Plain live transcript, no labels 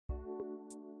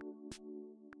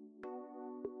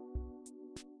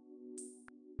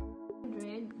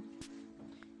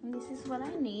this is what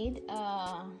I need.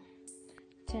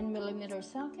 10mm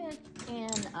socket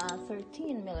and a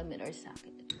 13mm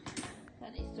socket.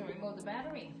 That is to remove the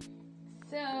battery.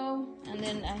 So, and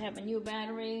then I have a new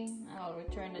battery. I'll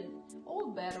return the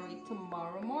old battery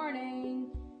tomorrow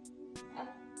morning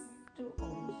at 2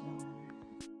 ohms.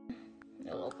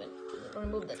 I'll open,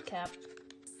 remove that cap.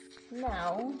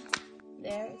 Now,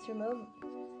 there, it's removed.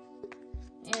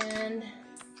 And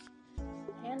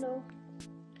handle.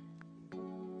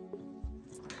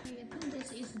 I think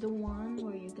this is the one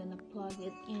where you're gonna plug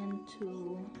it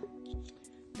into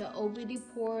the OBD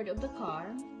port of the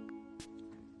car.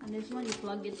 And this one you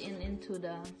plug it into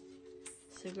the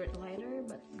cigarette lighter,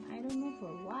 but I don't know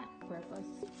for what purpose.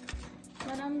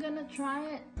 But I'm gonna try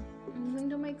it. I'm going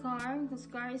to my car, because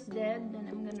car is dead, and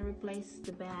I'm gonna replace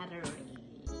the battery.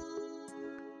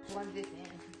 Plug this in.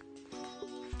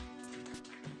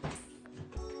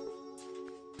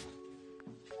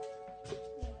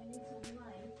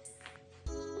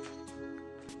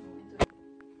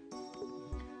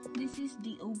 This is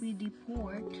the OBD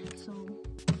port, so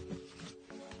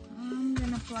I'm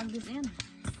gonna plug this in.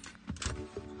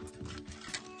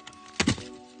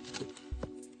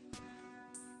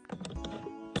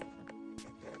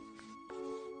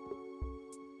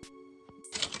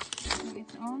 So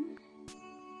it's on.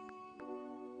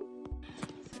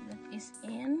 So that is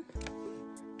in.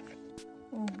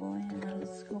 Oh boy, now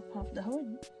let's go pop the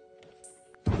hood.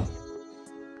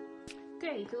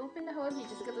 Okay, to open the hood, you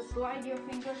just gotta slide your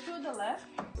finger to the left.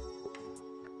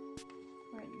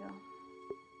 Where'd it go?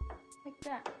 Like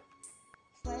that.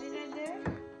 Slide it right there.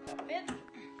 Pop it.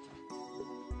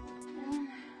 And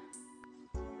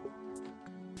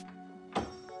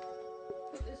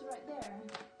put this right there.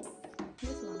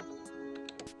 This one.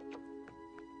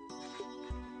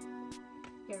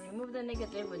 Okay, remove the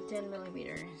negative with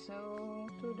 10mm. So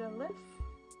to the left.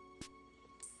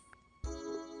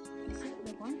 Is it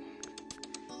the one?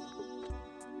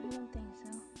 I don't think so.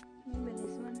 Maybe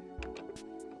this one.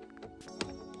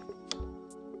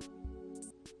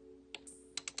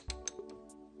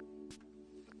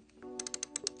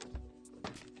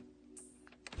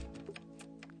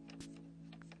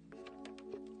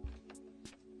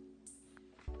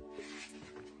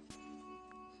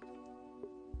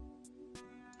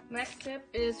 Next step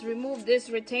is remove this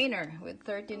retainer with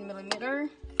 13mm.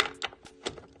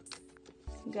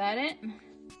 Got it?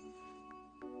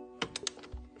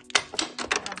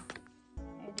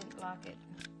 Lock it.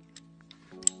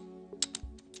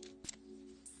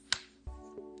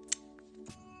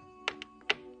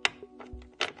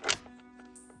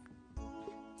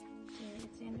 Okay,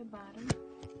 it's in the bottom.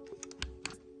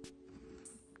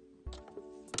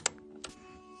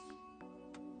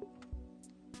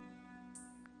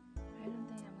 I don't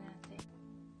think I'm gonna take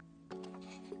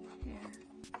here.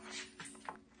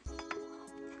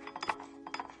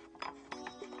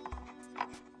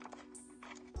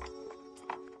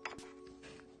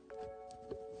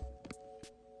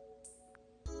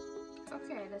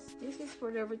 Okay, this is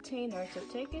for the retainer. So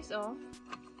take this off,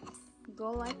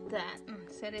 go like that,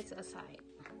 set it aside,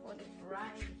 put it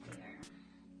right here.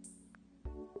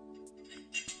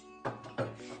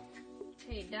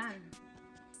 Okay, done.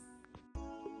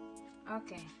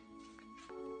 Okay.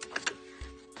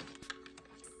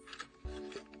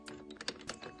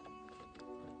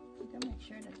 You gotta make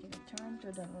sure that you turn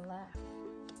to the left.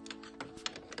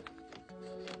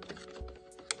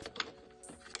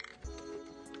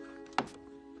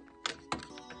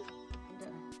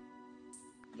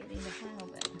 Getting the hang of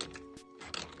it.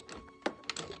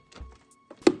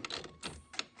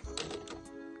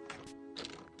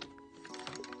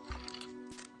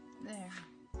 There.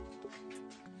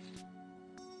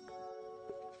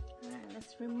 Alright,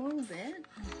 let's remove it.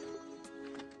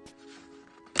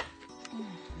 Oh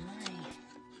my.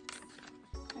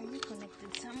 Are you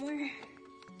connected somewhere?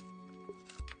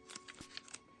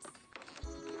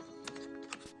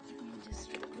 Let me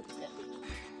just put that.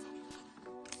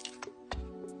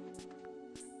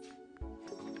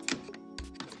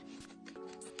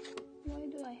 Why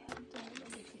do I have to have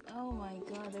everything? Oh my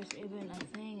god, there's even a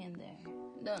thing in there.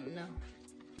 Don't know.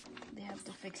 They have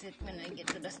to fix it when I get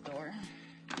to the store.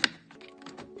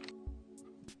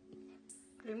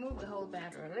 Remove the whole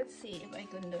battery. Let's see if I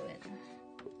can do it.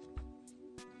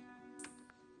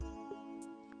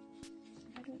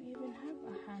 I don't even have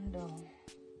a handle.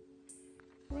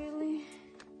 Really?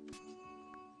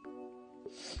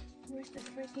 Where's the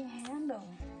freaking handle?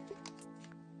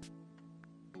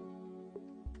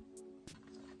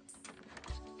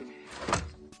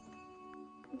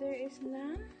 There is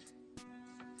none?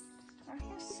 Are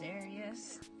you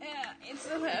serious? Yeah, it's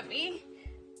so heavy.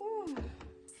 Ooh.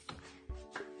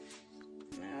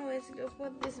 let's go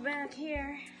put this back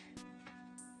here.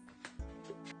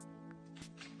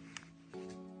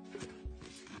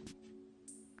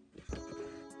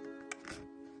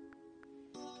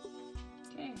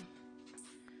 Okay,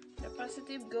 the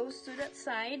positive goes to that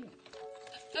side.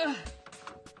 Ugh.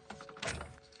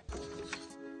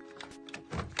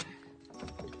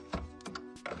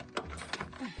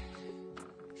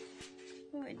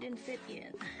 Oh, it didn't fit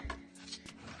yet.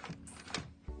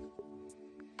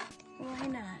 Why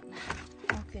not?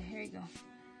 Okay, here you go.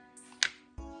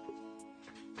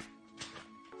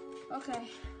 Okay,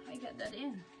 I got that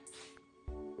in.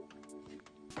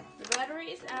 The battery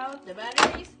is out, the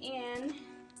battery is in.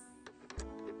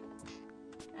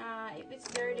 If it's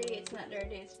dirty, it's not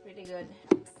dirty, it's pretty good.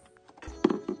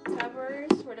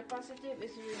 Covers for the positive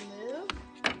is removed.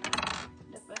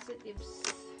 The positive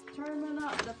terminal,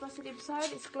 the positive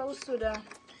side is close to the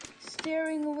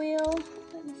steering wheel.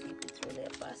 Let me see if it's really a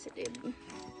positive.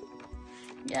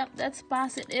 Yep, that's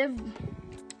positive.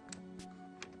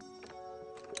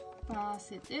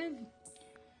 Positive.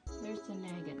 There's the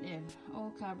negative.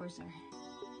 All covers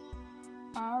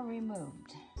are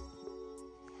removed.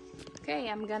 Okay,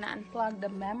 I'm gonna unplug the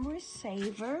memory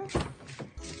saver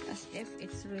as if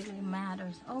it really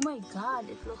matters. Oh my god,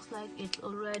 it looks like it's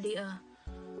already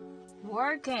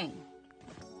working.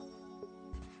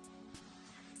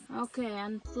 Okay,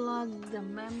 unplug the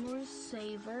memory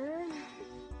saver.